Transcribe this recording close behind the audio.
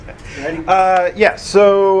Ready? Yes,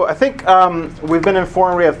 so I think we've been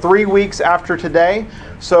informed we have 3 weeks after today.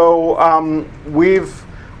 So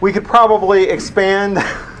we could probably expand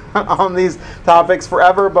on these topics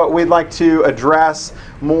forever, but we'd like to address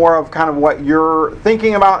more of kind of what you're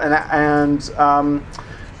thinking about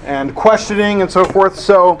and questioning and so forth.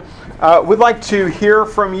 So we'd like to hear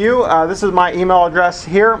from you. This is my email address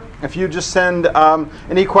here. If you just send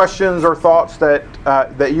any questions or thoughts that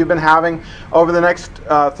you've been having over the next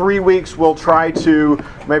 3 weeks, we'll try to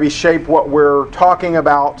maybe shape what we're talking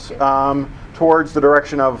about towards the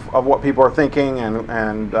direction of what people are thinking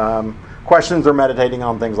and questions or meditating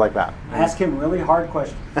on, things like that. Ask him really hard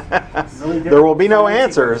questions. Really there will be no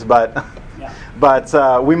answers, but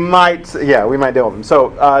we might deal with them.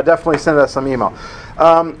 So definitely send us some email.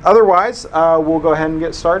 Otherwise, we'll go ahead and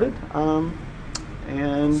get started.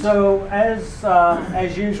 So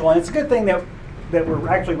as usual, and it's a good thing that we're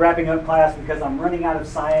actually wrapping up class because I'm running out of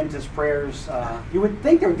scientist prayers. You would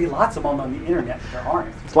think there would be lots of them on the internet, but there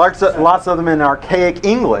aren't. It's lots of them in archaic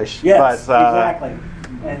English. Yes, exactly.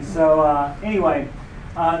 And so anyway,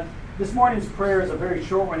 this morning's prayer is a very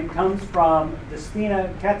short one. It comes from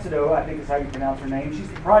Destina Katsudo, I think is how you pronounce her name. She's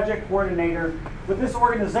the project coordinator with this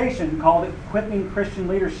organization called Equipping Christian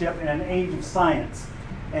Leadership in an Age of Science.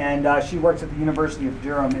 And she works at the University of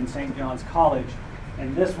Durham in St. John's College.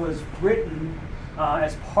 And this was written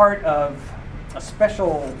as part of a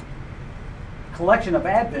special collection of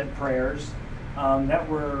Advent prayers that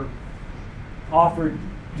were offered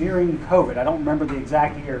during COVID. I don't remember the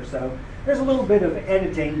exact year, so there's a little bit of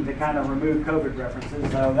editing to kind of remove COVID references,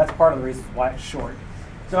 so that's part of the reason why it's short.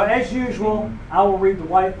 So as usual, I will read the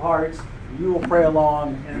white parts, you will pray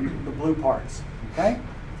along in the blue parts. Okay?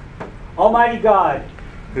 Almighty God,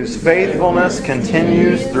 whose faithfulness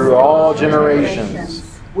continues through all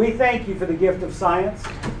generations, we thank you for the gift of science.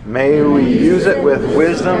 May we use it with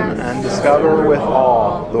wisdom and discover with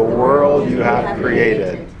awe the world you have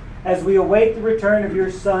created. As we await the return of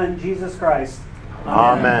your Son, Jesus Christ.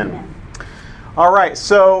 Amen. All right,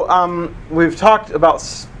 so we've talked about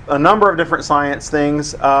a number of different science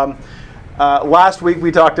things. Last week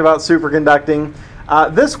we talked about superconducting.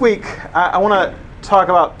 This week I want to talk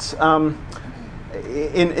about,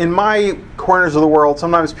 in my corners of the world,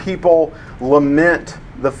 sometimes people lament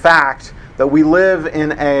the fact that we live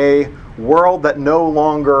in a world that no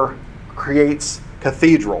longer creates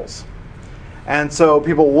cathedrals. And so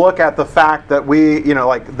people look at the fact that we,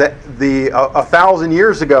 like 1,000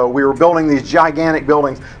 years ago, we were building these gigantic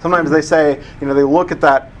buildings. Sometimes they say, they look at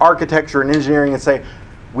that architecture and engineering and say,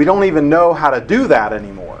 we don't even know how to do that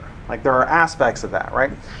anymore. Like there are aspects of that,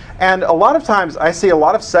 right? And a lot of times I see a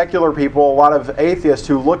lot of secular people, a lot of atheists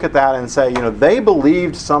who look at that and say, they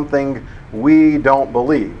believed something we don't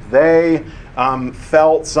believe. They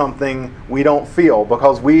felt something we don't feel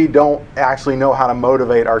because we don't actually know how to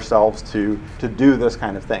motivate ourselves to do this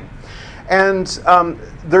kind of thing. And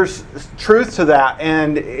there's truth to that,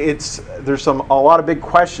 and there's a lot of big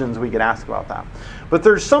questions we could ask about that. But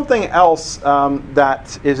there's something else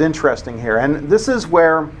that is interesting here, and this is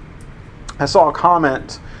where I saw a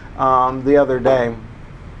comment the other day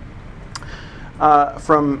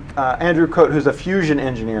from Andrew Cote, who's a fusion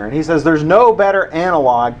engineer. And he says, there's no better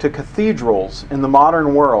analog to cathedrals in the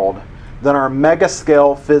modern world than our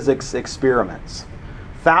mega-scale physics experiments.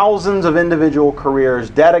 Thousands of individual careers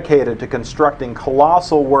dedicated to constructing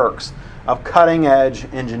colossal works of cutting-edge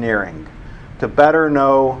engineering to better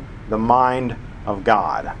know the mind of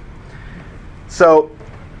God. So,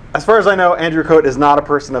 as far as I know, Andrew Cote is not a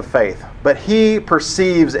person of faith, but he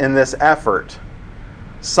perceives in this effort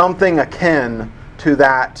something akin to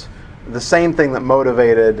the same thing that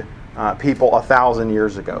motivated people 1,000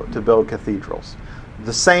 years ago to build cathedrals.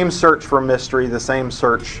 The same search for mystery, the same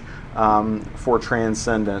search for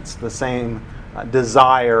transcendence, the same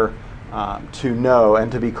desire to know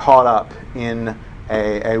and to be caught up in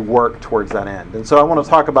a work towards that end. And so I want to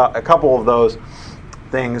talk about a couple of those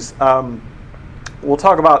things. We'll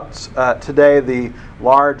talk about today the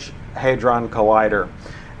Large Hadron Collider.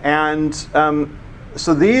 And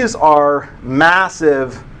so these are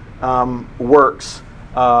massive works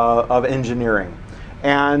of engineering.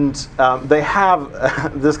 And they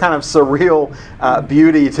have this kind of surreal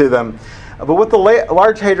beauty to them. But what the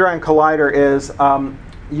Large Hadron Collider is,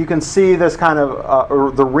 you can see this kind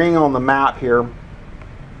of the ring on the map here.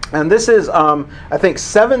 And this is, I think,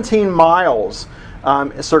 17 miles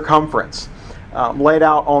circumference laid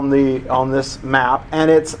out on this map. And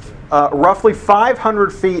it's roughly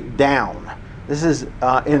 500 feet down. This is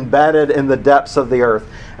embedded in the depths of the earth.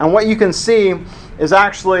 And what you can see is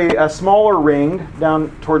actually a smaller ring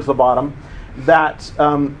down towards the bottom that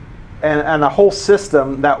and a whole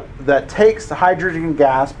system that takes the hydrogen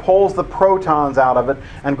gas, pulls the protons out of it,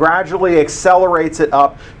 and gradually accelerates it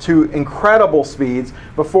up to incredible speeds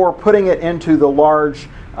before putting it into the large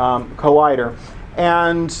collider.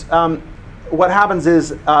 And what happens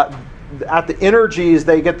is at the energies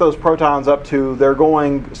they get those protons up to, they're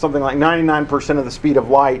going something like 99% of the speed of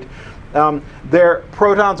light. Their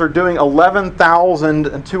protons are doing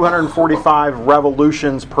 11,245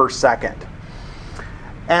 revolutions per second.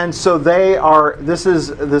 And so this is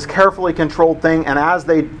this carefully controlled thing, and as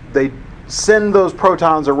they send those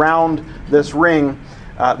protons around this ring,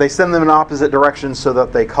 they send them in opposite directions so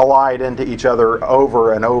that they collide into each other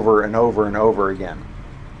over and over and over and over again.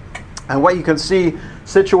 And what you can see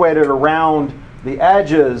situated around the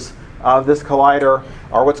edges of this collider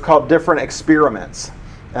are what's called different experiments.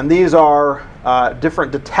 And these are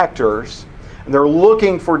different detectors, and they're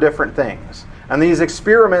looking for different things. And these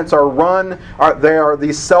experiments they are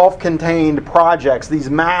these self-contained projects, these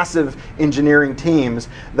massive engineering teams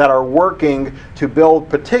that are working to build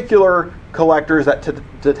particular collectors that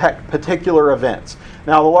detect particular events.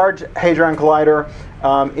 Now, the Large Hadron Collider,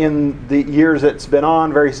 in the years it's been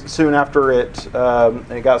on, very soon after it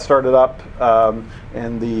got started up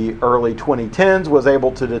in the early 2010s, was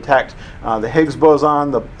able to detect the Higgs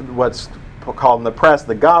boson, what's called in the press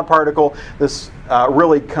the God particle, this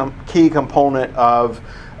really key component of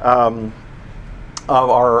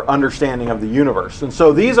our understanding of the universe. And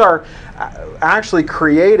so these are actually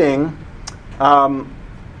creating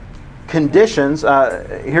conditions.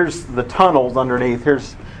 Here's the tunnels underneath.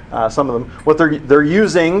 Here's some of them. What they're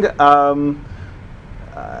using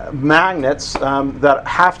magnets that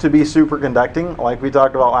have to be superconducting, like we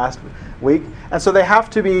talked about last week, and so they have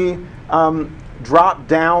to be dropped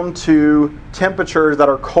down to temperatures that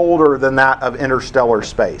are colder than that of interstellar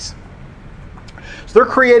space. So they're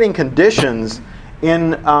creating conditions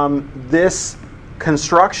in this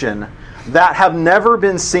construction that have never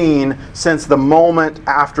been seen since the moment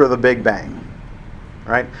after the Big Bang.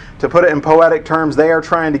 Right? To put it in poetic terms, they are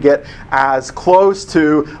trying to get as close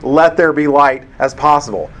to let there be light as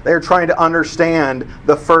possible. They are trying to understand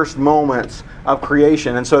the first moments of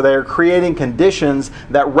creation. And so they are creating conditions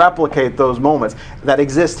that replicate those moments that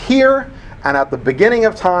exist here and at the beginning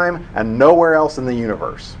of time and nowhere else in the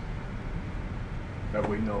universe. That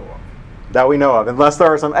we know of. That we know of, unless there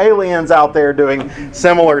are some aliens out there doing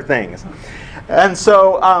similar things. And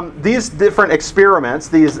so these different experiments,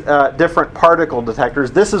 these different particle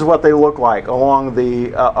detectors, this is what they look like along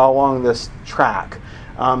this track.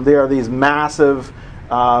 They are these massive,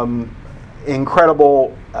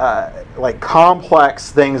 incredible, like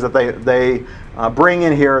complex things that they bring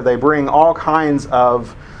in here. They bring all kinds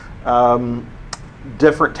of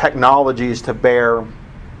different technologies to bear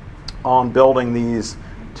on building these,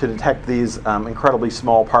 to detect these incredibly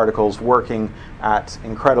small particles working at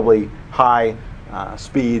incredibly high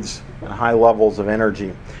speeds and high levels of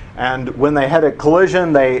energy. And when they hit a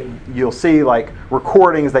collision, you'll see like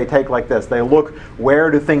recordings they take like this. They look, where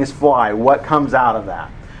do things fly? What comes out of that?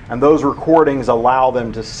 And those recordings allow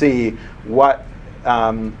them to see what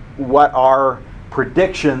are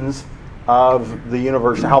predictions of the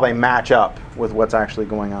universe, how they match up with what's actually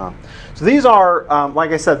going on. So these are,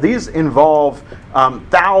 like I said, these involve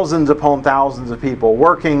thousands upon thousands of people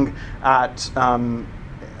working at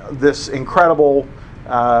this incredible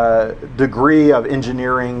degree of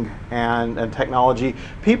engineering and technology.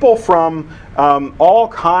 People from all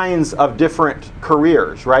kinds of different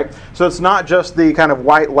careers, right? So it's not just the kind of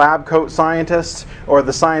white lab coat scientists or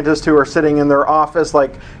the scientists who are sitting in their office,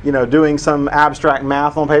 like, doing some abstract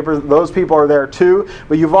math on paper. Those people are there too.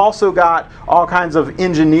 But you've also got all kinds of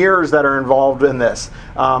engineers that are involved in this.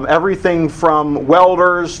 Everything from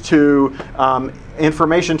welders to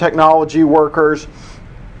information technology workers.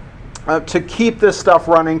 To keep this stuff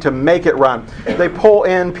running, to make it run. They pull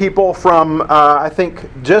in people from, I think,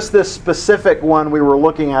 just this specific one we were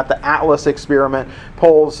looking at, the ATLAS experiment,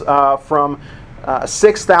 pulls from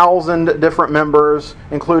 6,000 different members,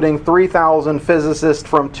 including 3,000 physicists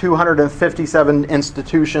from 257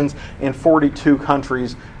 institutions in 42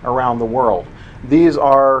 countries around the world. These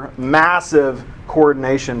are massive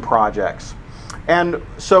coordination projects. And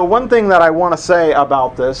so one thing that I want to say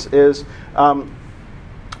about this is,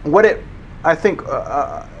 I think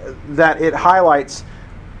that it highlights,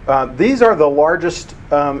 these are the largest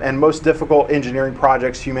and most difficult engineering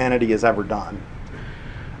projects humanity has ever done.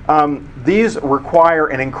 These require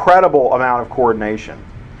an incredible amount of coordination.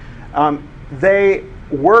 They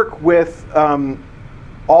work with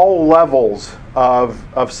all levels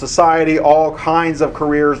of society, all kinds of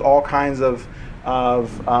careers, all kinds of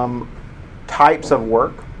types of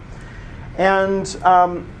work. And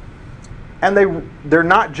And they're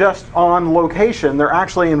not just on location, they're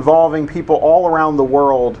actually involving people all around the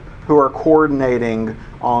world who are coordinating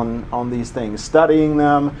on these things, studying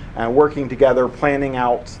them and working together, planning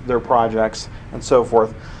out their projects and so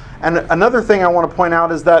forth. And another thing I want to point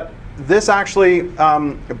out is that this actually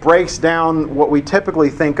breaks down what we typically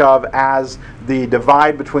think of as the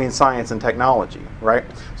divide between science and technology, right?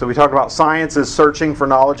 So we talk about science is searching for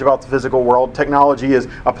knowledge about the physical world. Technology is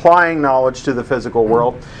applying knowledge to the physical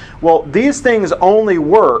world. Well, these things only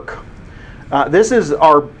work. This is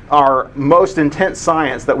our most intense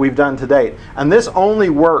science that we've done to date. And this only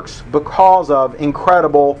works because of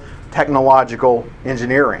incredible technological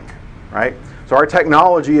engineering, right? So our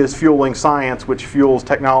technology is fueling science, which fuels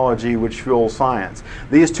technology, which fuels science.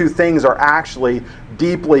 These two things are actually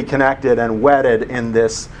deeply connected and wedded in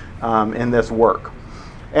this work.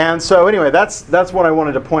 And so anyway, that's what I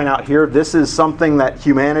wanted to point out here. This is something that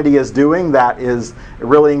humanity is doing that is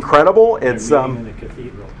really incredible. It's in the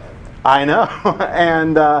cathedral. I know,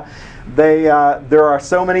 and there are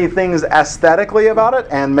so many things aesthetically about it,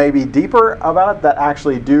 and maybe deeper about it, that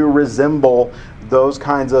actually do resemble those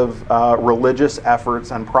kinds of religious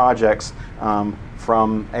efforts and projects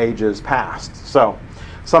from ages past. So,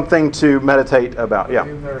 something to meditate about. Yeah.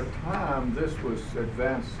 In their time, this was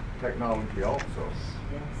advanced technology also.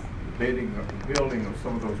 The building of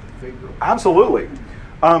some of those cathedrals. Absolutely.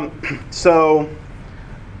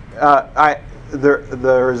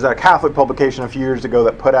 There's a Catholic publication a few years ago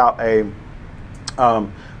that put out an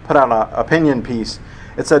opinion piece.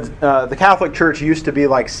 It said the Catholic Church used to be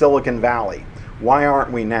like Silicon Valley. Why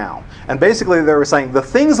aren't we now? And basically they were saying the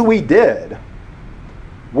things we did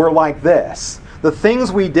were like this. The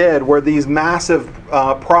things we did were these massive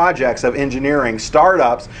projects of engineering,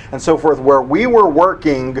 startups, and so forth, where we were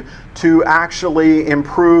working to actually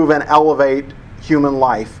improve and elevate human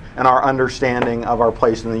life and our understanding of our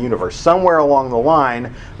place in the universe. Somewhere along the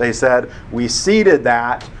line, they said, we ceded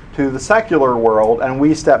that to the secular world, and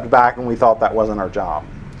we stepped back and we thought that wasn't our job.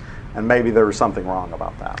 And maybe there was something wrong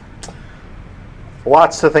about that.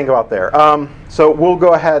 Lots to think about there. So we'll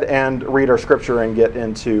go ahead and read our scripture and get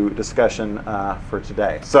into discussion for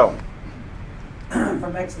today. So,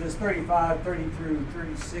 from Exodus 35, 30 through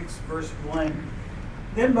 36, verse 1.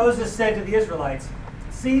 Then Moses said to the Israelites,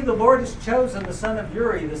 "See, the Lord has chosen the son of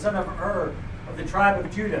Uri, the son of Ur, of the tribe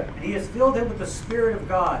of Judah, and he has filled him with the Spirit of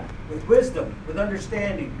God, with wisdom, with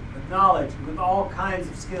understanding, with knowledge, and with all kinds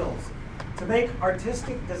of skills, to make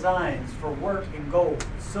artistic designs for work in gold,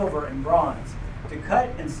 silver, and bronze, to cut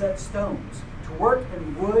and set stones, to work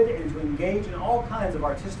in wood, and to engage in all kinds of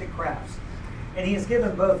artistic crafts. And he has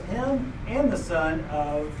given both him and the son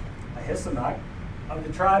of Ahisamach of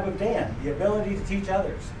the tribe of Dan the ability to teach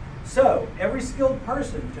others. So every skilled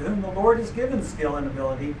person to whom the Lord has given skill and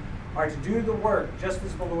ability are to do the work just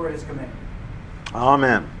as the Lord has commanded."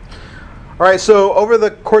 Amen. All right, so over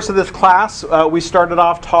the course of this class, we started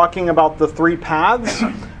off talking about the three paths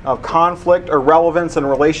of conflict or relevance and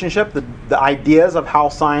relationship, the ideas of how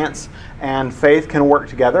science and faith can work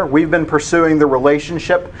together. We've been pursuing the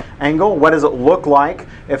relationship angle. What does it look like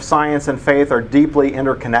if science and faith are deeply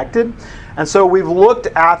interconnected? And so we've looked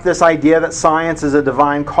at this idea that science is a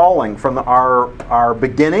divine calling from our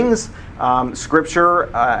beginnings. Scripture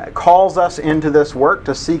calls us into this work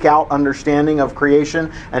to seek out understanding of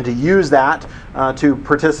creation and to use that to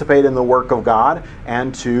participate in the work of God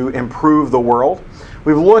and to improve the world.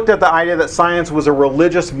 We've looked at the idea that science was a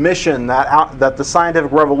religious mission, that the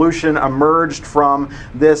scientific revolution emerged from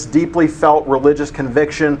this deeply felt religious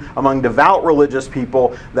conviction among devout religious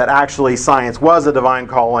people that actually science was a divine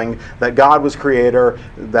calling, that God was creator,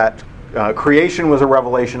 that creation was a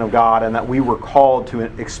revelation of God, and that we were called to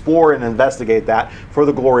explore and investigate that for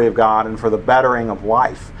the glory of God and for the bettering of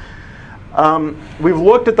life. We've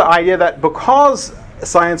looked at the idea that because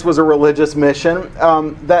science was a religious mission,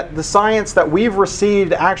 that the science that we've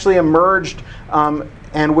received actually emerged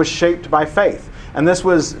and was shaped by faith. And this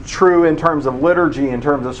was true in terms of liturgy, in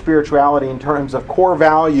terms of spirituality, in terms of core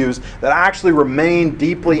values that actually remain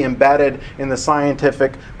deeply embedded in the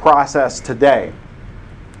scientific process today.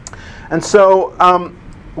 And so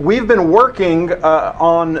we've been working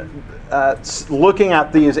on looking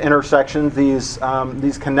at these intersections,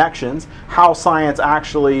 these connections, how science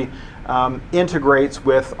actually integrates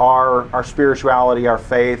with our spirituality, our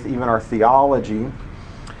faith, even our theology.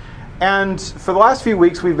 And for the last few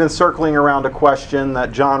weeks, we've been circling around a question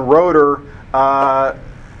that John Roeder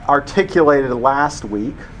articulated last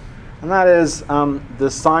week, and that is,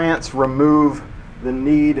 does science remove the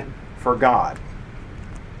need for God?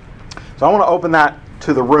 So I want to open that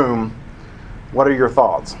to the room. What are your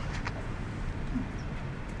thoughts?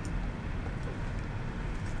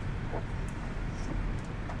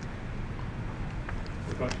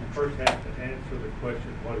 but you first have to answer the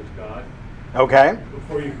question, what is God? Okay.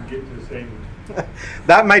 Before you can get to the same.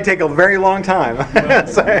 That might take a very long time.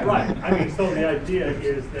 So- Right. I mean, so the idea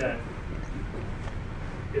is that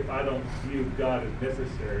if I don't view God as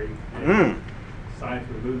necessary, then science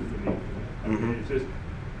removes the need for that. I mean, it's just,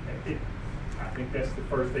 I think that's the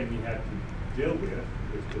first thing you have to deal with,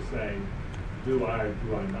 is to say, do I or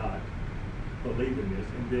do I not believe in this,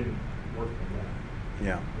 and then work from that.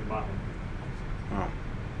 Yeah. In my opinion. Oh.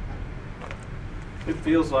 It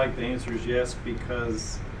feels like the answer is yes,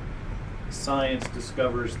 because science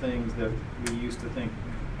discovers things that we used to think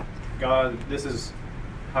God, this is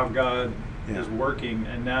how God is working,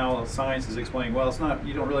 and now science is explaining, well, it's not,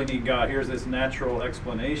 you don't really need God. Here's this natural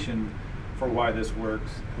explanation for why this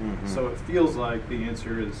works. So it feels like the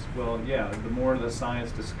answer is, well, yeah, the more the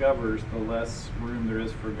science discovers, the less room there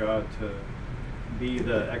is for God to be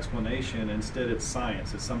the explanation. Instead, it's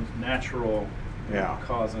science. It's some natural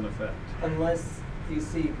cause and effect. Unless you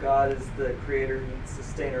see God as the creator and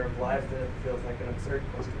sustainer of life, then it feels like an absurd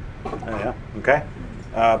question. Yeah. Okay.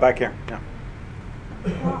 Back here. Yeah.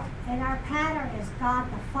 Well, and our pattern is God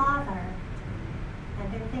the Father,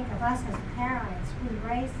 and then think of us as parents. We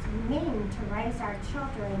mean to raise our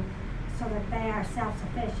children so that they are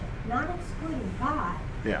self-sufficient, not excluding God.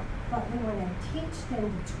 Yeah. But we want to teach them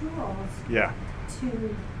the tools Yeah.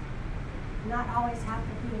 to not always have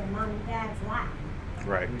to be in mom and dad's lap.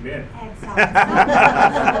 Right. Amen. And so,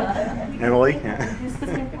 Emily? Just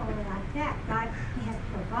simply like that. God has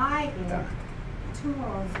provided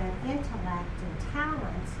tools and intellect and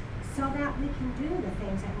talents so that we can do the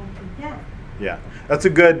things that need to be done. Yeah, that's a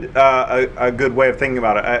good way of thinking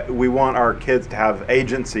about it. We want our kids to have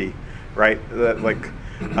agency, right?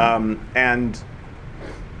 And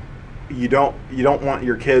you don't want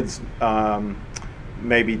your kids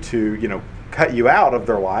maybe to cut you out of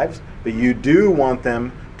their lives, but you do want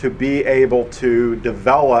them to be able to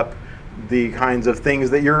develop the kinds of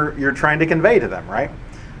things that you're trying to convey to them, right?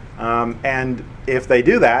 And if they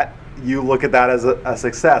do that, you look at that as a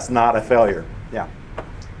success, not a failure. Yeah.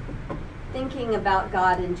 Thinking about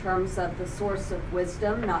God in terms of the source of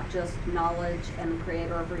wisdom, not just knowledge and the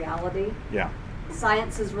creator of reality. Yeah.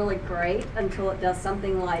 Science is really great until it does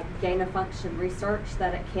something like gain-of-function research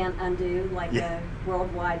that it can't undo, like a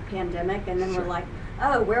worldwide pandemic, and then we're like,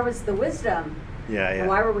 oh, where was the wisdom? Yeah.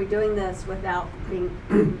 Why were we doing this without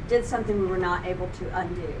did something we were not able to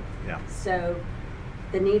undo? Yeah. So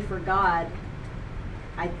the need for God,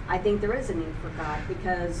 I think there is a need for God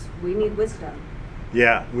because we need wisdom.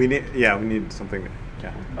 Yeah, we need something.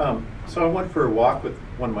 Yeah. So I went for a walk with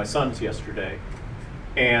one of my sons yesterday,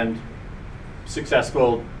 and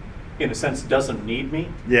successful, in a sense, doesn't need me.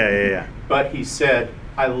 Yeah. But he said,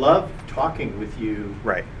 I love talking with you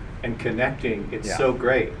Right. and connecting. It's so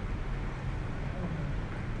great.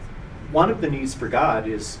 One of the needs for God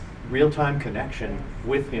is real-time connection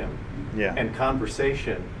with him and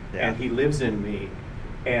conversation. Yeah. And he lives in me,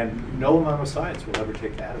 and no amount of science will ever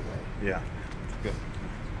take that away. Yeah. Good.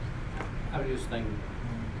 I was just thinking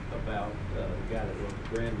about the guy that wrote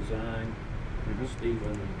the Grand Design,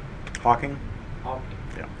 Stephen Hawking? Hawking.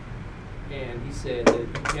 Yeah. And he said that you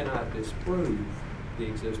cannot disprove the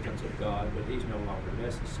existence of God, but he's no longer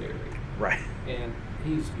necessary. Right. And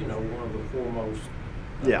he's, one of the foremost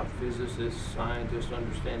physicists, scientists,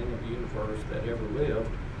 understanding of the universe that ever lived.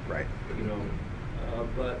 Right.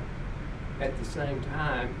 But at the same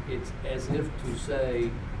time, it's as if to say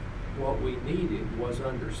what we needed was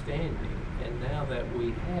understanding, and now that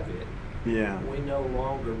we have it, we no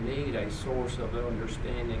longer need a source of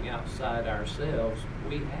understanding outside ourselves.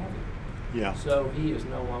 We have it. Yeah. So he is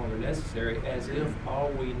no longer necessary, as if all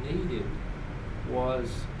we needed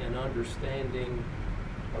was an understanding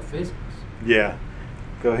of physics. Yeah.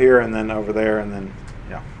 Go here and then over there and then,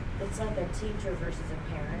 It's like a teacher versus a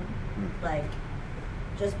parent. Like,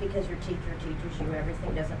 just because your teacher teaches you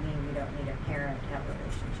everything doesn't mean you don't need a parent to have a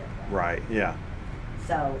relationship with. Right, yeah.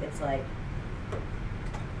 So it's like,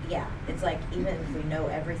 even if we know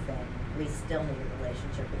everything, we still need a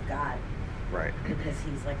relationship with God. Right. Because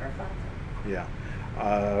he's like our Father. Yeah.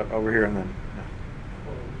 Over here and then,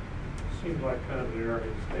 Well, it seems like kind of an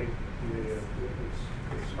arrogant statement to me.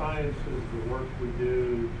 If science is the work we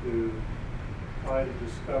do to try to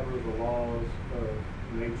discover the laws of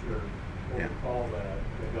nature, what we call that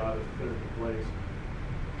God has put into place.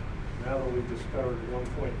 Now that we've discovered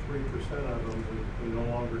 1.3% of them, we no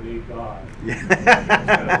longer need God.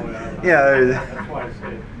 That's why I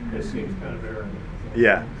say it seems kind of arrogant.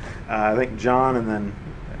 Yeah. I think John and then,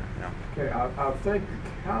 Okay, I think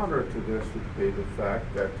the counter to this would be the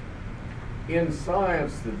fact that in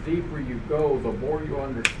science, the deeper you go, the more you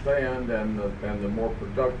understand, and the more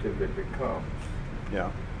productive it becomes.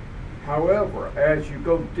 Yeah. However, as you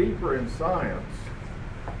go deeper in science,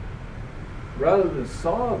 rather than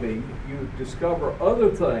solving, you discover other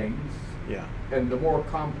things. Yeah. And the more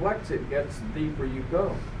complex it gets, the deeper you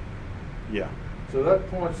go. Yeah. So that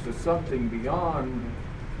points to something beyond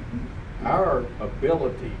our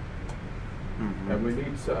ability. Mm-hmm. And we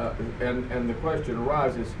need and the question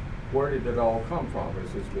arises, where did it all come from,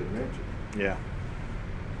 as has been mentioned? Yeah.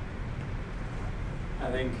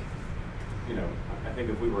 I think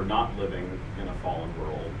if we were not living in a fallen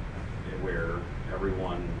world where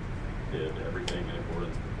everyone did everything in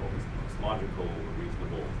accordance with what was most logical or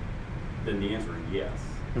reasonable, then the answer is yes.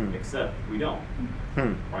 Except we don't.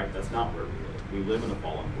 Right? That's not where we live. We live in a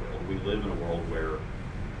fallen world. We live in a world where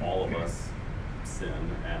all of us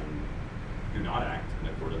sin and do not act in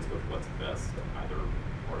accordance with what's best, either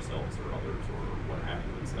ourselves or others or what have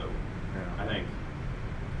you. And so I think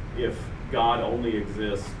if God only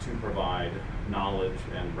exists to provide knowledge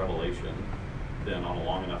and revelation, then on a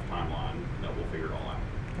long enough timeline, that we'll figure it all out.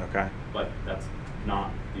 Okay. But that's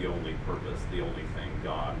not the only purpose, the only thing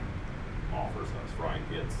God offers us, right?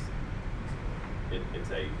 It's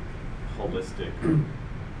a holistic,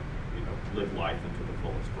 live life into the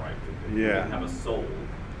fullest, right? If we didn't have a soul,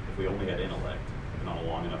 if we only had intellect, and on a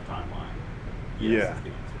long enough timeline, yes, is the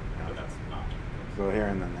answer. But that's not. Go here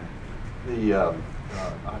and then there.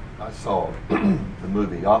 I saw the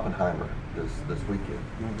movie Oppenheimer this weekend,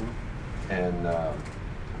 and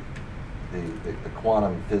the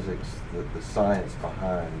quantum physics, the science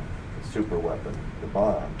behind the super weapon, the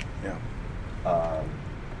bomb,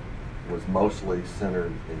 was mostly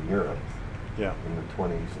centered in Europe in the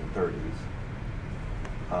 20s and 30s.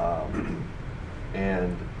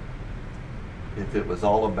 And if it was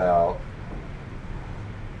all about,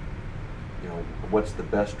 what's the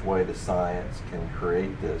best way the science can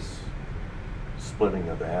create this splitting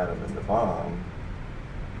of the atom and the bomb,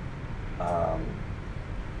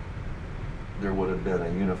 there would have been a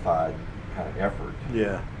unified kind of effort.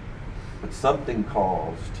 Yeah. But something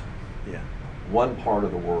caused one part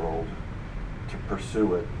of the world to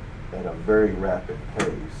pursue it at a very rapid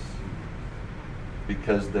pace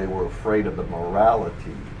because they were afraid of the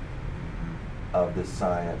morality of this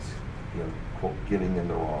science, quote, getting in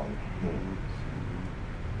the wrong hands.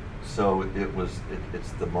 So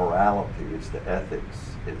it's the morality, it's the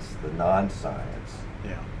ethics, it's the non-science.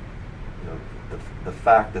 Yeah. The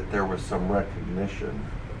fact that there was some recognition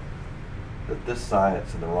that this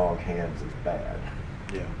science in the wrong hands is bad.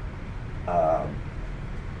 Yeah.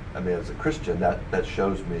 As a Christian, that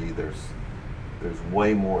shows me there's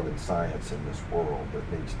way more than science in this world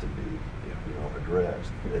that needs to be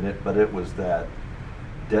addressed. But it was that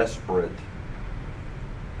desperate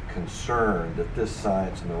concern that this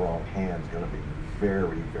science in the wrong hands is going to be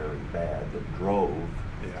very, very bad that drove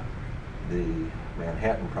the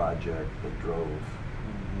Manhattan Project, that drove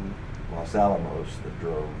Los Alamos, that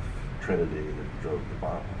drove Trinity, that drove the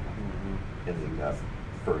bomb, ending up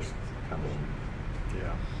first coming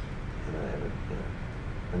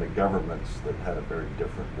in the governments that had a very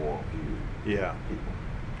different moral view. Yeah. People.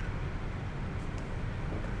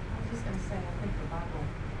 I was just going to say, I think the Bible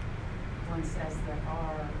one says that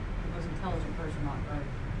the most intelligent person on earth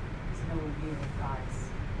is no view of God's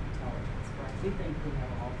intelligence, right? We think we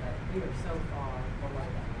know all, but we are so far below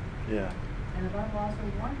that. Yeah. And the Bible also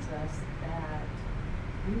warns us that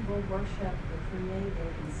we will worship the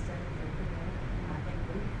created instead of the creator. And I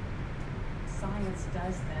think science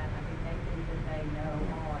does that. I think they think that they know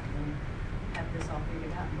all and have this all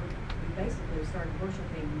figured out. We basically started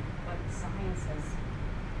worshiping what science has,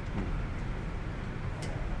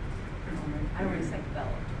 I don't want to say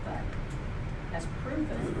developed, but has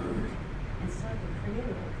proven instead of the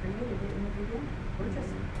creator that created it in the beginning. We're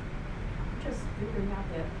just figuring out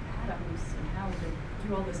the atoms and how to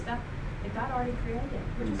do all this stuff that God already created.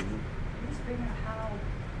 We're just figuring out how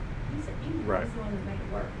he's the one that made it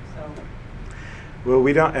work. So. Well,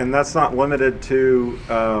 we don't, and that's not limited to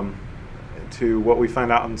what we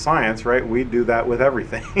find out in science, right? We do that with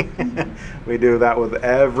everything. We do that with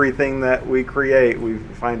everything that we create. We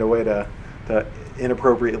find a way to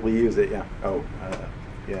inappropriately use it. Yeah. Oh,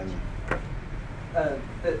 yeah.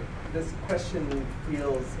 This question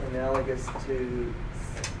feels analogous to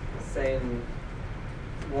saying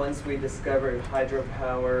once we discovered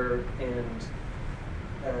hydropower and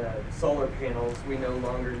solar panels, we no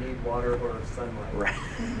longer need water or sunlight.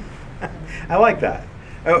 Right. I like that.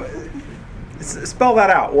 Oh, spell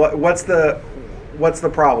that out. What's the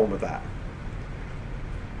problem with that?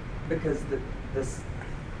 Because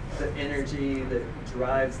the energy that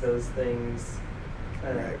drives those things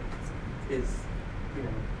is, you know,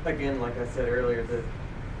 again, like I said earlier, the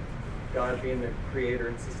God being the creator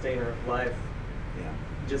and sustainer of life. Yeah.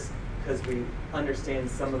 Just because we understand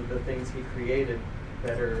some of the things he created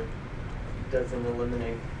better doesn't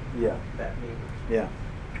eliminate that need. Yeah.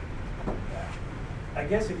 I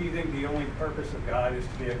guess if you think the only purpose of God is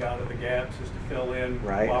to be a God of the gaps, is to fill in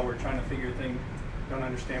while we're trying to figure things, don't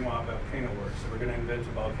understand why a volcano works, so we're going to invent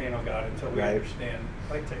a volcano God until we understand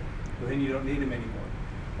plate tectonics. Well, then you don't need him anymore.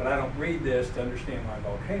 But I don't read this to understand why a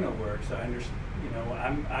volcano works. I understand, you know,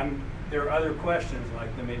 there are other questions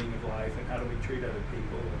like the meaning of life and how do we treat other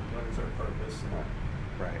people and what is our purpose.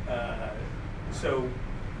 And, so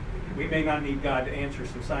we may not need God to answer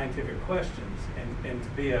some scientific questions and to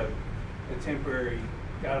be a temporary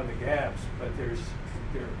God of the gaps, but there are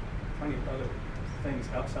plenty of other things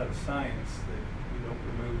outside of science that you don't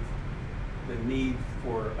remove the need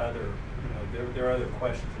for other, you know, there are other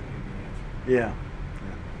questions that need to be answered.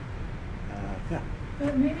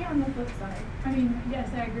 But maybe on the flip side, I mean, yes,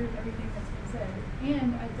 I agree with everything that's been said,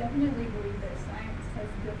 and I definitely believe that science has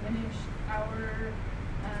diminished our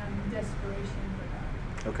desperation for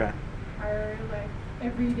God. Okay. Our like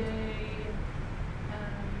everyday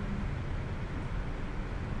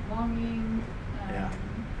longing.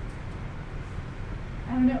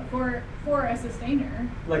 I don't know, for a sustainer.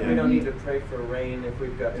 Like we don't need to pray for rain if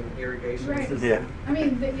we've got an irrigation system. Yeah. I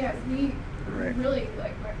mean, yes, we really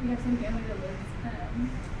like we have some family that lives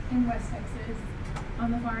in West Texas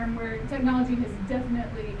on the farm where technology has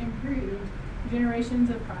definitely improved generations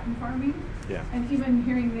of cotton farming. Yeah. And even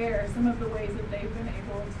hearing there some of the ways that they've been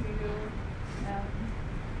able to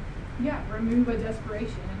remove a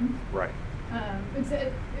desperation. Right.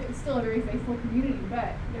 It's still a very faithful community,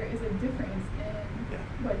 but there is a difference in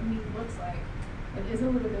what need looks like. It is a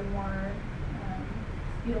little bit more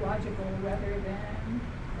theological rather than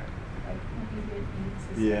like immediate need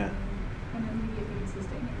sustaining, an immediate need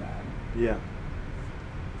sustaining God. Yeah.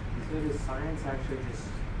 So does science actually just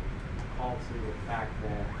call to the fact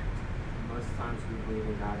that most times we believe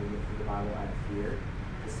in God and look through the Bible out of fear?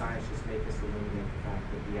 Does science just make us eliminate the fact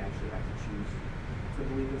that we actually have to choose to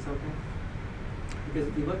believe in something? Because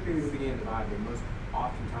if you look through the beginning of the Bible, most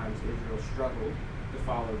oftentimes Israel struggled to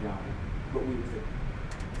follow God, but we was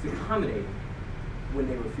accommodating when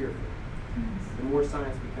they were fearful. The more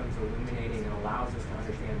science becomes illuminating and allows us to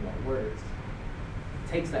understand what works, it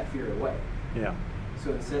takes that fear away. Yeah.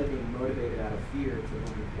 So instead of being motivated out of fear to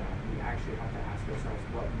believe God, we actually have to ask ourselves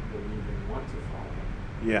what we believe and want to follow.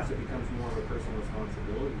 Yeah. So it becomes more of a personal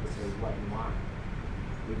responsibility to say what and why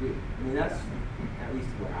we do. I mean, that's at least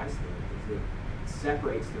where I stand. Is it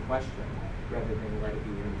separates the question rather than let it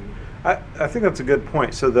be intermediate. I think that's a good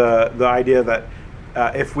point. So the idea that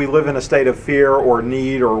if we live in a state of fear or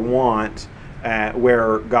need or want,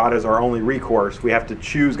 where God is our only recourse, we have to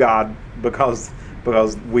choose God because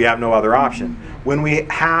we have no other option. When we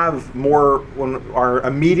have when our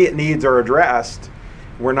immediate needs are addressed,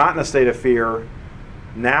 we're not in a state of fear.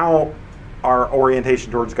 Now our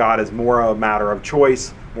orientation towards God is more a matter of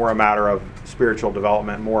choice, more a matter of spiritual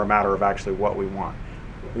development, more a matter of actually what we want.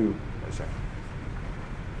 Ooh, a second.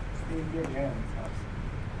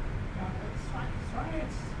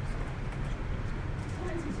 Science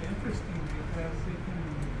is interesting because it can,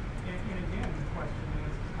 and again, the question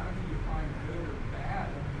is, how do you find good or bad?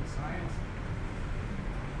 I mean, science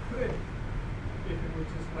could, if it were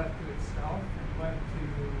just left to itself and left to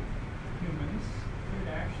humans, could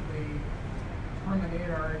actually terminate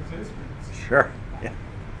our existence. Sure. Yeah.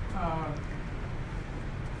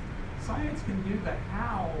 Science can do the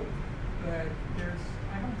how, but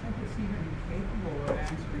I don't think it's even capable of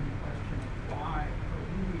answering the question of why, or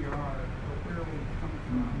who we are, or where we come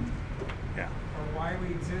from, or why we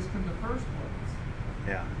exist in the first place.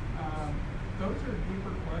 Yeah. Those are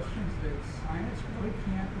deeper questions that science really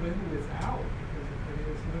can't live without, because if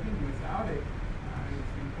it is living without it, I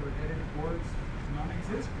think we're headed towards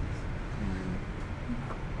non-existence.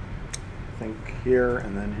 I think here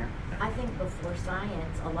and then here. I think before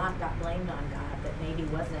science, a lot got blamed on God that maybe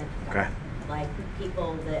wasn't God. Okay. Like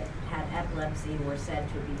people that had epilepsy were said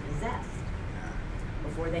to be possessed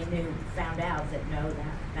before they found out that no,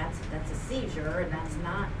 that's a seizure and that's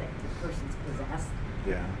not that the person's possessed.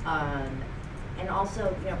 Yeah. And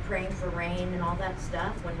also, praying for rain and all that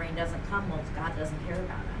stuff. When rain doesn't come, well, God doesn't care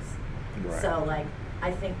about us. Right. So,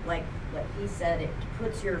 I think, like what he said, it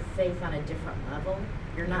puts your faith on a different level.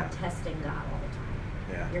 You're not testing God all the time.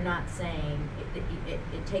 Yeah. You're not saying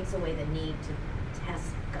it takes away the need to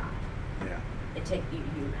test God. Yeah.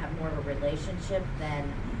 You have more of a relationship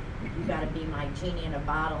than you got to be my genie in a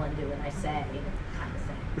bottle and do what I say kind of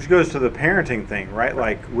thing. Which goes to the parenting thing, right?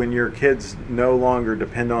 Like when your kids no longer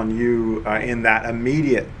depend on you in that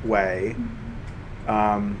immediate way,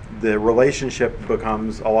 the relationship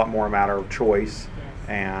becomes a lot more a matter of choice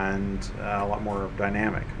and a lot more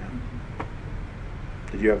dynamic.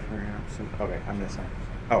 Did you have some? Okay, I'm missing.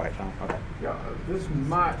 Oh, wait, Tom. Okay. Yeah, this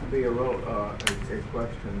might be a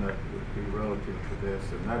question that would be relative to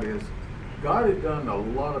this, and that is, God had done a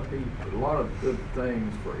lot of good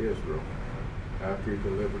things for Israel after He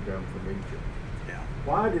delivered them from Egypt. Yeah.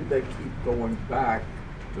 Why did they keep going back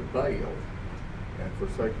to Baal and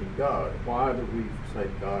forsaking God? Why do we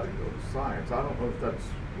forsake God and go to science? I don't know if that's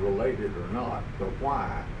related or not, but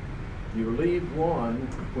why? You leave one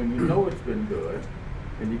when you know it's been good,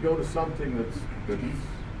 and you go to something that's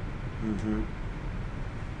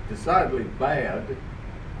decidedly bad.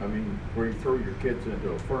 I mean, where you throw your kids into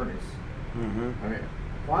a furnace. I mean,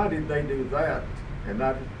 why did they do that? And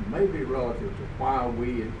that may be relative to why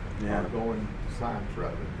we are going to science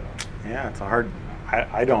rather than God. Yeah, it's a hard.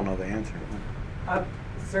 I don't know the answer. I've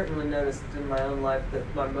certainly noticed in my own life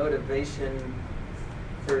that my motivation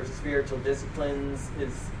for spiritual disciplines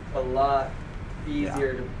is a lot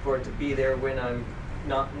easier for it to be there when I'm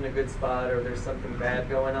not in a good spot or there's something bad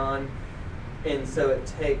going on. And so it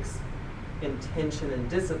takes intention and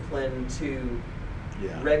discipline to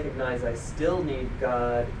recognize I still need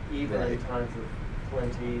God even in times of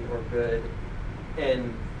plenty or good.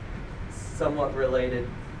 And somewhat related,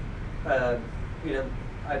 I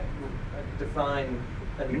define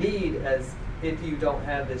a need as if you don't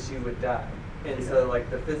have this, you would die. And so like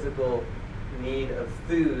the physical need of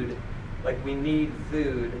food, like we need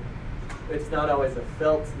food. It's not always a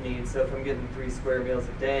felt need. So if I'm getting 3 square meals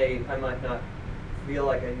a day, I might not feel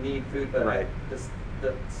like I need food, but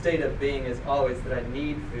the state of being is always that I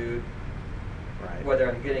need food, whether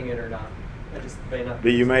I'm getting it or not. I just may not.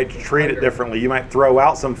 But you may treat it differently. You might throw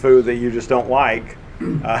out some food that you just don't like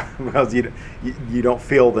because you don't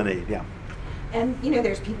feel the need. Yeah. And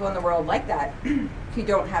there's people in the world like that who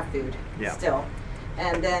don't have food still.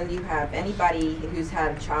 And then you have anybody who's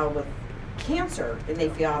had a child with cancer and they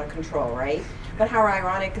feel out of control, right? But how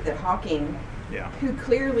ironic that Hawking, who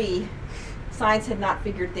clearly science had not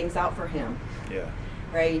figured things out for him,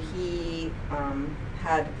 right? He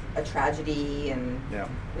had a tragedy and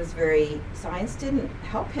was science didn't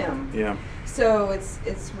help him. Yeah. So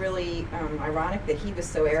it's really ironic that he was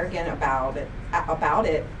so arrogant about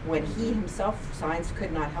it when he himself, science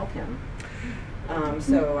could not help him.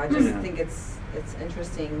 So I just think it's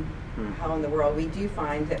interesting how in the world we do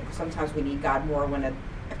find that sometimes we need God more when a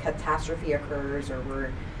catastrophe occurs or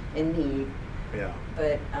we're in need. Yeah.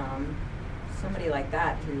 But somebody like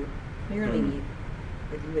that who clearly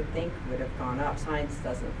that you would think would have gone up. Science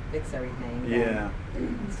doesn't fix everything. Yeah.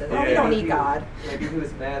 So we don't need God. Maybe he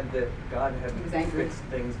was mad that God hadn't fixed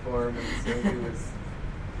things for him, and so he was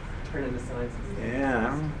turning to science instead.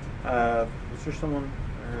 Yeah. Is there someone?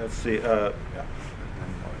 Let's see. I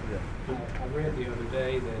read the other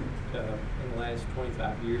day that in the last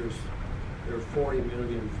 25 years, there are 40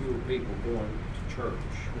 million fewer people going to church.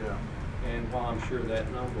 Yeah. And while I'm sure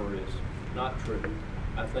that number is not true,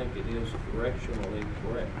 I think it is directionally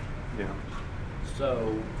correct. Yeah.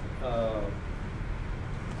 So,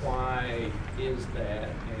 why is that?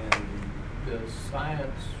 And does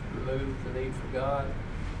science remove the need for God?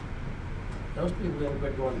 Those people didn't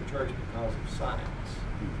quit going to church because of science.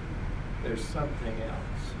 There's something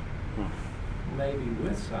else, maybe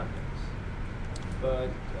with science, but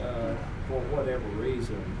for whatever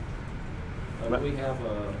reason, we have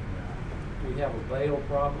a Baal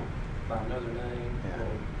problem by another name or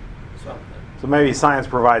something. So maybe science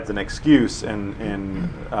provides an excuse in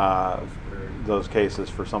those cases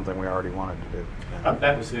for something we already wanted to do.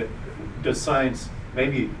 That was it. Does science,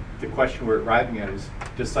 maybe the question we're arriving at is,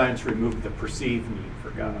 does science remove the perceived need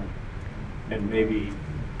for God? And maybe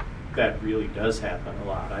that really does happen a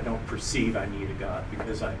lot. I don't perceive I need a God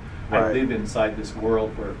because I live inside this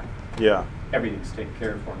world where everything's taken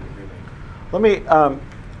care of for me, really. Let me,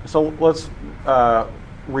 so let's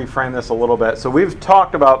reframe this a little bit. So we've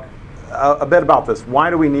talked about a bit about this. Why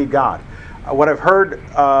do we need God? What I've heard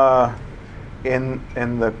in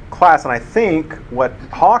the class, and I think what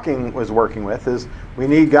Hawking was working with, is we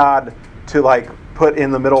need God to put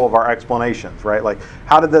in the middle of our explanations, right? Like,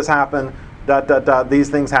 how did this happen? These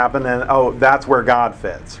things happen, and that's where God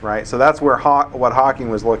fits, right? So that's where what Hawking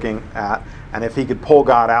was looking at, and if he could pull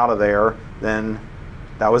God out of there, then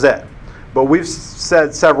that was it. But we've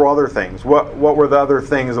said several other things. What were the other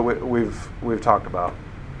things that we've talked about?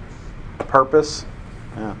 Purpose,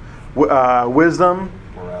 wisdom,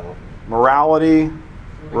 morality,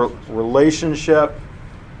 relationship.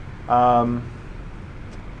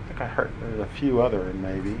 I heard there's a few other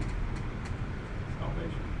maybe.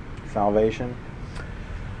 Salvation.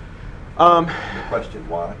 The question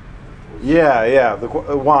why? Yeah.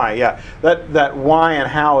 Why? Yeah. That why and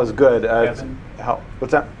how is good. Heaven.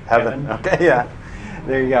 What's that? Heaven. Heaven. Okay. Yeah.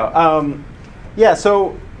 There you go. Yeah.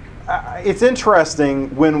 So it's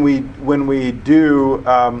interesting when we do.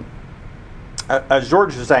 As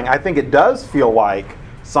George was saying, I think it does feel like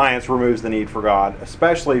science removes the need for God,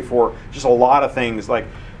 especially for just a lot of things like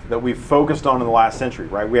that we've focused on in the last century,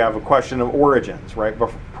 right? We have a question of origins, right?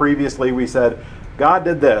 But previously we said, God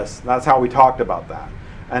did this. That's how we talked about that.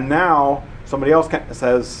 And now somebody else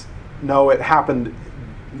says, no, it happened.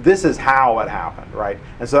 This is how it happened, right?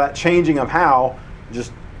 And so that changing of how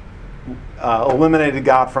just eliminated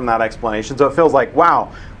God from that explanation. So it feels like,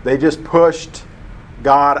 wow, they just pushed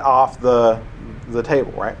God off the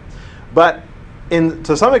table, right? But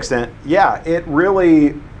to some extent, yeah, it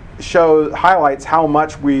really highlights how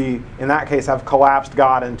much we, in that case, have collapsed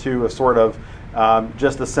God into a sort of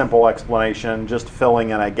just a simple explanation, just filling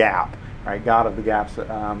in a gap, right? God of the gaps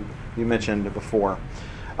you mentioned before.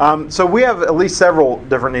 So we have at least several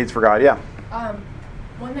different needs for God. Yeah.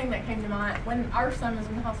 One thing that came to mind when our son was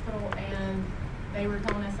in the hospital and they were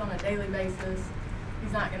telling us on a daily basis,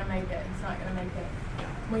 he's not going to make it. He's not going to make it.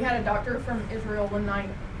 We had a doctor from Israel one night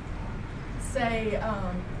say,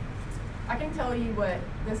 I can tell you what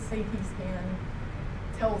this CT scan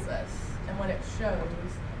tells us and what it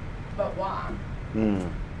shows, but why?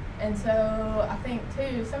 And so I think,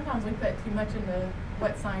 too, sometimes we put too much into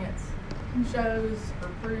what science shows or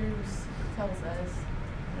proves or tells us.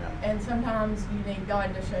 Yeah. And sometimes you need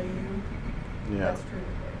God to show you what's true of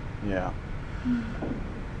it. Yeah.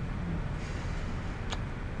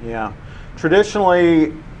 Yeah.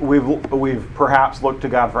 Traditionally, we've perhaps looked to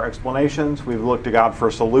God for explanations. We've looked to God for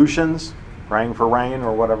solutions, praying for rain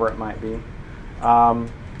or whatever it might be.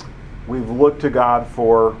 We've looked to God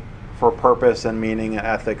for purpose and meaning and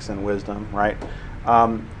ethics and wisdom, right?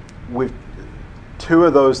 Two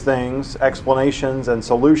of those things, explanations and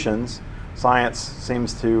solutions, science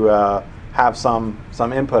seems to have some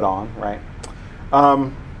input on, right?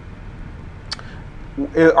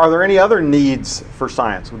 Are there any other needs for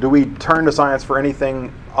science? Do we turn to science for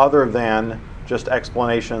anything other than just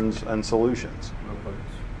explanations and solutions? Weapons.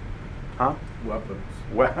 Huh? Weapons.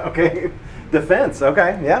 Well, okay. Defense.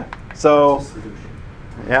 Okay. Yeah. So.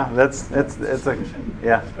 Yeah. It's a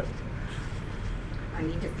yeah. I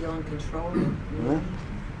need to feel in control.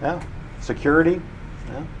 Yeah. Security.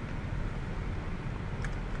 Yeah.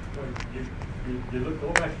 You look,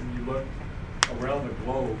 go back and you look around the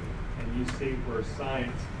globe and you see where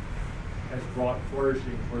science has brought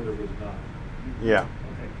flourishing where there was none. Yeah.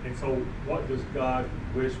 Okay. And so what does God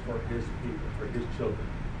wish for his people, for his children?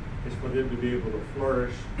 It's for them to be able to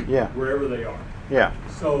flourish wherever they are. Yeah.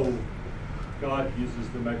 So God uses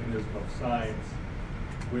the mechanism of science,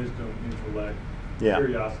 wisdom, intellect,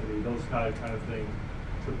 curiosity, those kind of things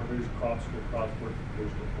to produce crops that crops weren't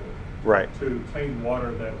produced before. Right. To clean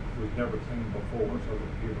water that was never cleaned before, so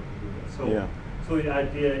that people can do that. So the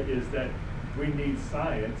idea is that we need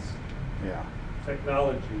science,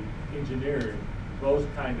 technology, engineering, those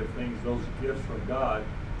kind of things, those gifts from God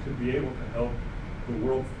to be able to help the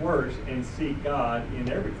world flourish and see God in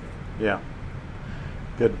everything. Yeah.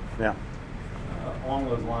 Good. Yeah. Along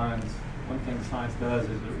those lines, one thing science does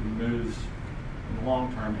is it removes, in the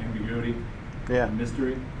long term, ambiguity and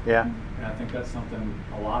mystery. Yeah. And I think that's something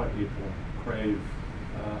a lot of people crave,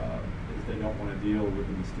 is they don't want to deal with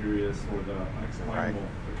the mysterious or the unexplainable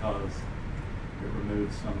because it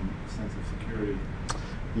removes some sense of security.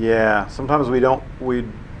 Yeah. Sometimes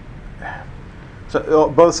so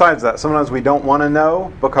both sides of that. Sometimes we don't want to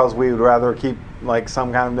know because we would rather keep like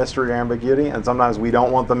some kind of mystery or ambiguity, and sometimes we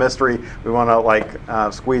don't want the mystery. We want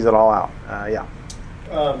to squeeze it all out.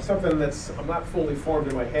 Something that's I'm not fully formed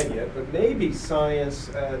in my head yet, but maybe science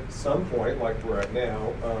at some point, like we're at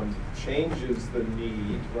now, changes the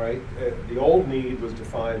need. Right, the old need was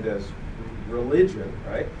defined as religion.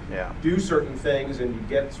 Right. Yeah. Do certain things and you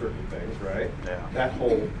get certain things. Right. Yeah. That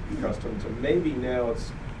whole custom. So maybe now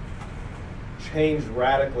it's changed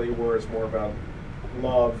radically, where it's more about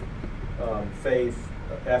love, faith,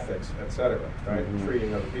 ethics, etc. Right,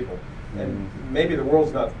 treating other people, and maybe the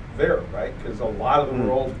world's not there, right? Because a lot of the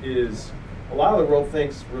world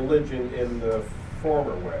thinks religion in the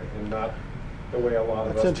former way, and not the way a lot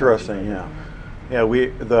of us. That's interesting. Yeah.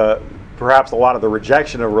 Perhaps a lot of the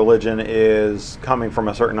rejection of religion is coming from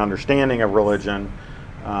a certain understanding of religion.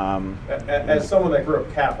 As someone that grew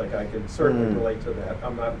up Catholic, I can certainly relate to that.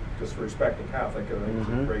 I'm not disrespecting Catholic, I think it's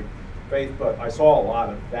a great faith, but I saw a lot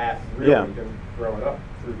of that really growing up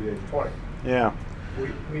through the age of 20. Yeah.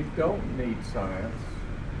 We don't need science.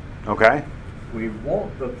 Okay. We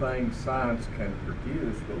want the things science can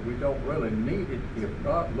produce, but we don't really need it. If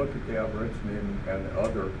not, look at the Aborigine and the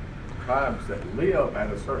other tribes that live at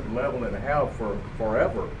a certain level and have for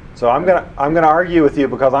forever. So I'm gonna argue with you,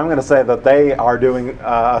 because I'm gonna say that they are doing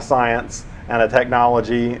a science and a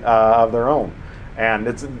technology of their own, and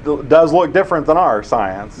it does look different than our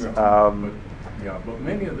science. But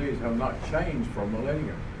many of these have not changed for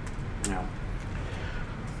millennia. Yeah.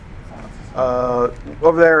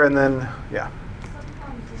 Over there, and then yeah.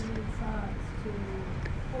 Sometimes you need science to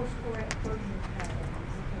course correct personal patterns,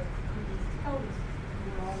 because he's told us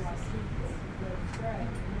we're all like people and go astray,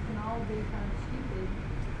 and we can all be kind of stupid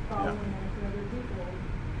following after other people.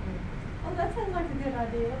 And, oh, that sounds like a good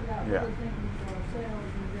idea, without really thinking for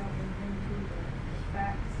ourselves and delving into the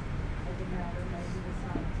facts of the matter, maybe the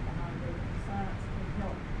science behind it. And science can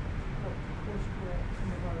help course correct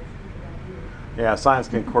some of our stupid ideas. Yeah, science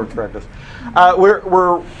can course correct us.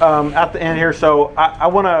 We're at the end here, so I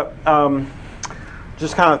want to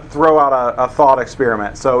just kind of throw out a thought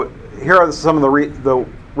experiment. So here are some of the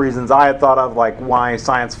reasons I had thought of, like why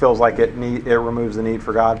science feels like it removes the need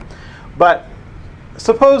for God. But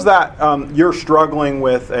suppose that you're struggling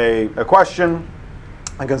with a question,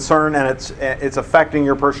 a concern, and it's affecting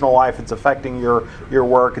your personal life, it's affecting your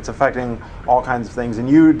work, it's affecting all kinds of things, and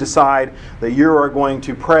you decide that you are going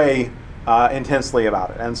to pray intensely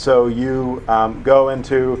about it. And so you go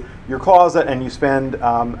into your closet and you spend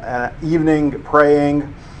an evening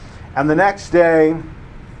praying, and the next day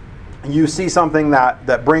you see something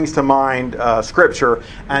that brings to mind Scripture,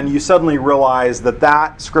 and you suddenly realize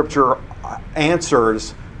that Scripture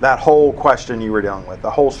answers that whole question you were dealing with, the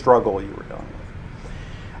whole struggle you were dealing with.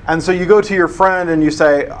 And so you go to your friend and you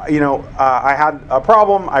say, I had a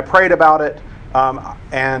problem, I prayed about it,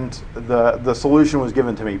 and the solution was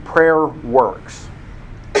given to me. Prayer works.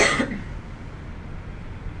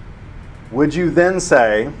 Would you then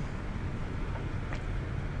say,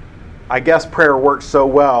 I guess prayer works so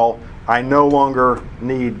well, I no longer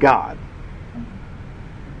need God?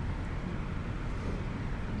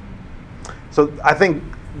 So I think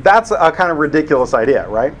that's a kind of ridiculous idea,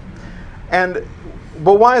 right?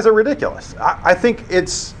 But why is it ridiculous? I think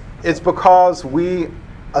it's because we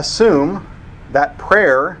assume that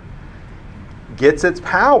prayer gets its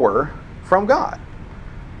power from God.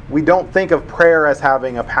 We don't think of prayer as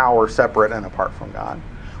having a power separate and apart from God.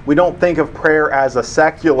 We don't think of prayer as a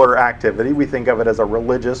secular activity. We think of it as a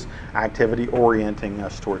religious activity orienting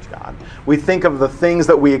us towards God. We think of the things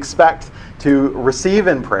that we expect to receive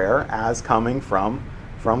in prayer as coming from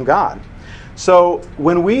God. So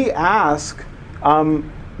when we ask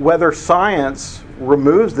whether science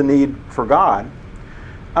removes the need for God,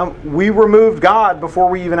 we removed God before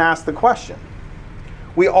we even asked the question.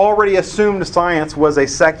 We already assumed science was a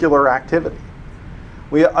secular activity.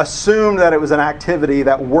 We assumed that it was an activity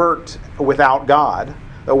that worked without God,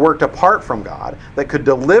 that worked apart from God, that could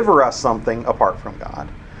deliver us something apart from God,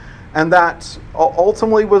 and that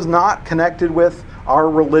ultimately was not connected with our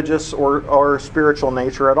religious or spiritual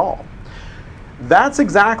nature at all. That's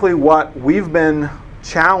exactly what we've been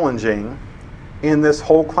challenging in this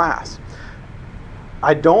whole class.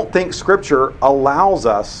 I don't think Scripture allows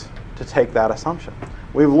us to take that assumption.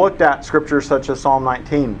 We've looked at scriptures such as Psalm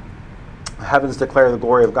 19. The heavens declare the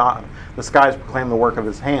glory of God. The skies proclaim the work of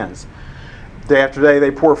His hands. Day after day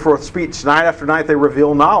they pour forth speech. Night after night they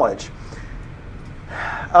reveal knowledge.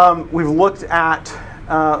 We've looked at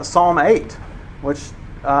Psalm 8, which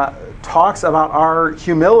talks about our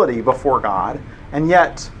humility before God, and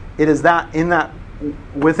yet it is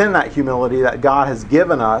within that humility that God has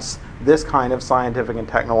given us this kind of scientific and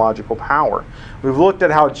technological power. We've looked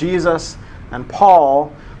at how Jesus and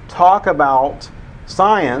Paul talk about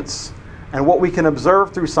science and what we can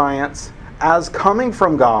observe through science as coming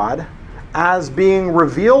from God, as being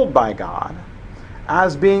revealed by God,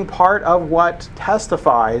 as being part of what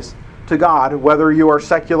testifies to God, whether you are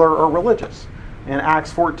secular or religious. In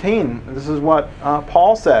Acts 14, this is what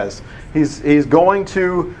Paul says. He's going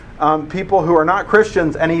to people who are not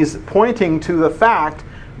Christians, and he's pointing to the fact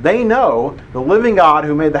they know the living God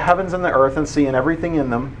who made the heavens and the earth and sea and everything in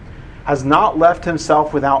them has not left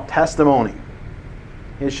Himself without testimony.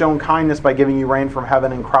 He has shown kindness by giving you rain from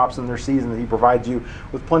heaven and crops in their season. He provides you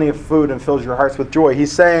with plenty of food and fills your hearts with joy.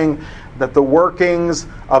 He's saying that the workings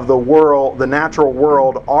of the world, the natural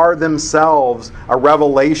world, are themselves a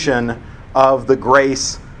revelation of the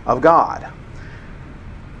grace of God.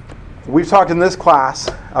 We've talked in this class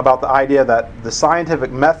about the idea that the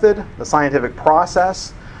scientific method, the scientific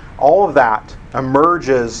process, all of that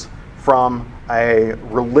emerges from a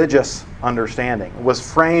religious understanding. It was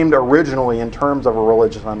framed originally in terms of a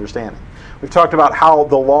religious understanding. We've talked about how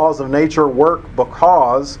the laws of nature work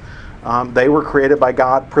because they were created by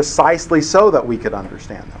God precisely so that we could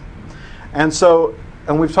understand them.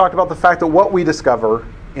 And we've talked about the fact that what we discover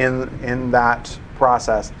in that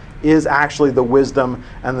process is actually the wisdom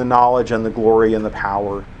and the knowledge and the glory and the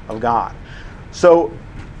power of God. So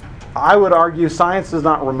I would argue science does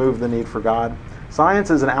not remove the need for God. Science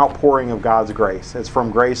is an outpouring of God's grace. It's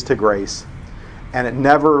from grace to grace. And it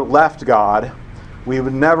never left God. We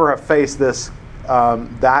would never have faced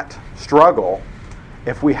that struggle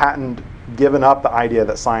if we hadn't given up the idea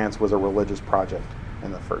that science was a religious project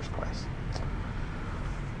in the first place.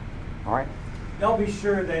 All right. Y'all be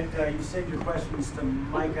sure that you send your questions to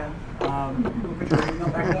Micah. We'll put your email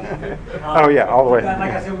back up. Oh, yeah, all the way.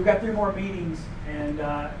 Like I said, we've got 3 more meetings, and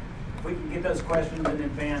if we can get those questions in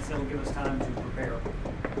advance, it'll give us time to prepare.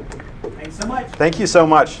 Thanks so much. Thank you so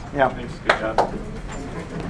much. Yeah. Thanks. Good job.